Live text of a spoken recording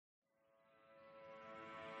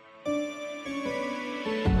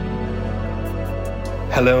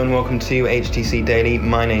Hello and welcome to HTC Daily.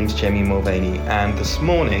 My name's Jamie Mulvaney, and this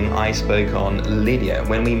morning I spoke on Lydia,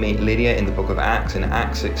 when we meet Lydia in the book of Acts, in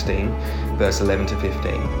Acts 16, verse 11 to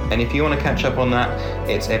 15. And if you want to catch up on that,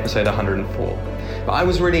 it's episode 104. But I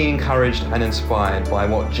was really encouraged and inspired by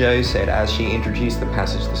what Jo said as she introduced the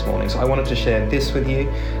passage this morning, so I wanted to share this with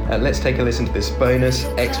you. Let's take a listen to this bonus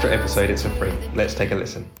extra episode. It's for free. Let's take a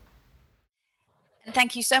listen.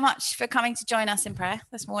 Thank you so much for coming to join us in prayer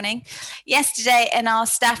this morning. Yesterday in our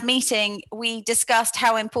staff meeting, we discussed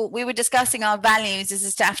how important, we were discussing our values as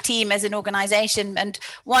a staff team, as an organization, and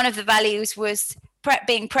one of the values was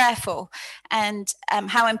being prayerful and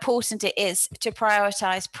how important it is to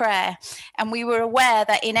prioritize prayer. And we were aware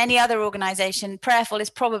that in any other organization, prayerful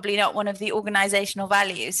is probably not one of the organizational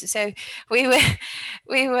values. So we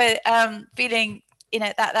were feeling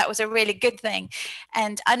that was a really good thing.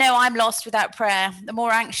 And I know I'm lost without prayer. The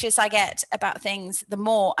more anxious I get about things, the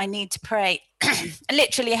more I need to pray. I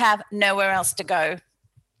literally have nowhere else to go.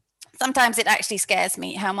 Sometimes it actually scares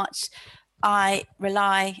me how much I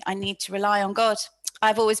need to rely on God.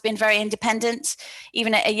 I've always been very independent.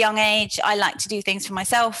 Even at a young age, I like to do things for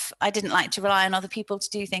myself. I didn't like to rely on other people to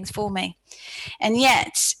do things for me. And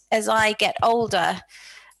yet, as I get older,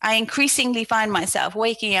 I increasingly find myself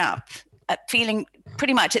waking up feeling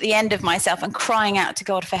pretty much at the end of myself and crying out to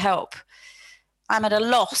God for help. I'm at a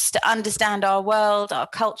loss to understand our world, our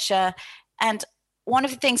culture. And one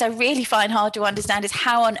of the things I really find hard to understand is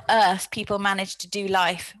how on earth people manage to do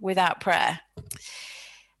life without prayer.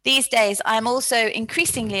 These days, I'm also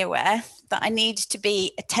increasingly aware that I need to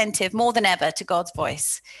be attentive more than ever to God's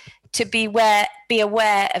voice, to be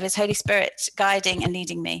aware of His Holy Spirit guiding and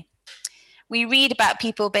leading me. We read about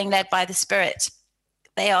people being led by the Spirit.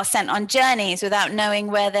 They are sent on journeys without knowing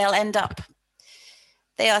where they'll end up.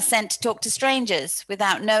 They are sent to talk to strangers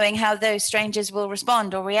without knowing how those strangers will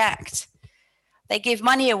respond or react. They give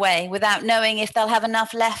money away without knowing if they'll have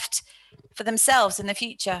enough left for themselves in the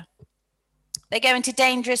future. They go into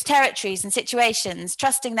dangerous territories and situations,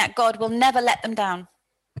 trusting that God will never let them down.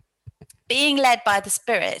 Being led by the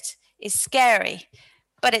Spirit is scary,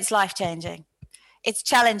 but it's life-changing. It's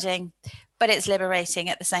challenging, but it's liberating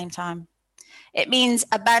at the same time. It means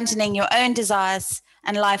abandoning your own desires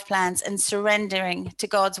and life plans and surrendering to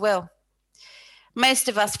God's will. Most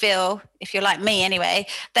of us feel, if you're like me anyway,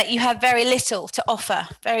 that you have very little to offer,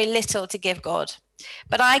 very little to give God.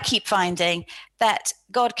 But I keep finding that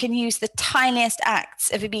God can use the tiniest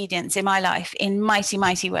acts of obedience in my life in mighty,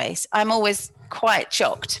 mighty ways. I'm always quite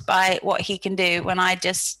shocked by what He can do when I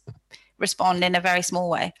just respond in a very small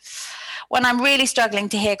way. When I'm really struggling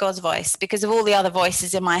to hear God's voice because of all the other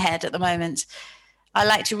voices in my head at the moment, I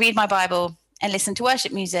like to read my Bible and listen to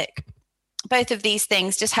worship music. Both of these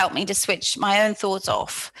things just help me to switch my own thoughts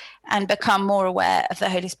off and become more aware of the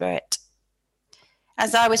Holy Spirit.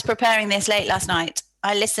 As I was preparing this late last night,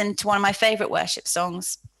 I listened to one of my favorite worship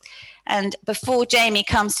songs. And before Jamie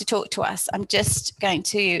comes to talk to us, I'm just going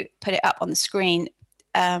to put it up on the screen.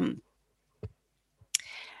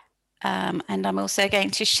 And I'm also going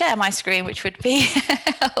to share my screen, which would be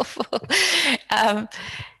helpful. And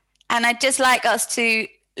I'd just like us to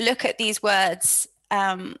look at these words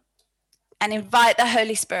and invite the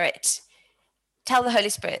Holy Spirit. Tell the Holy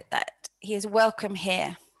Spirit that He is welcome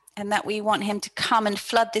here and that we want Him to come and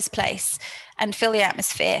flood this place and fill the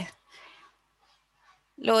atmosphere.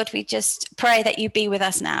 Lord, we just pray that You be with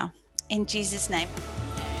us now. In Jesus' name.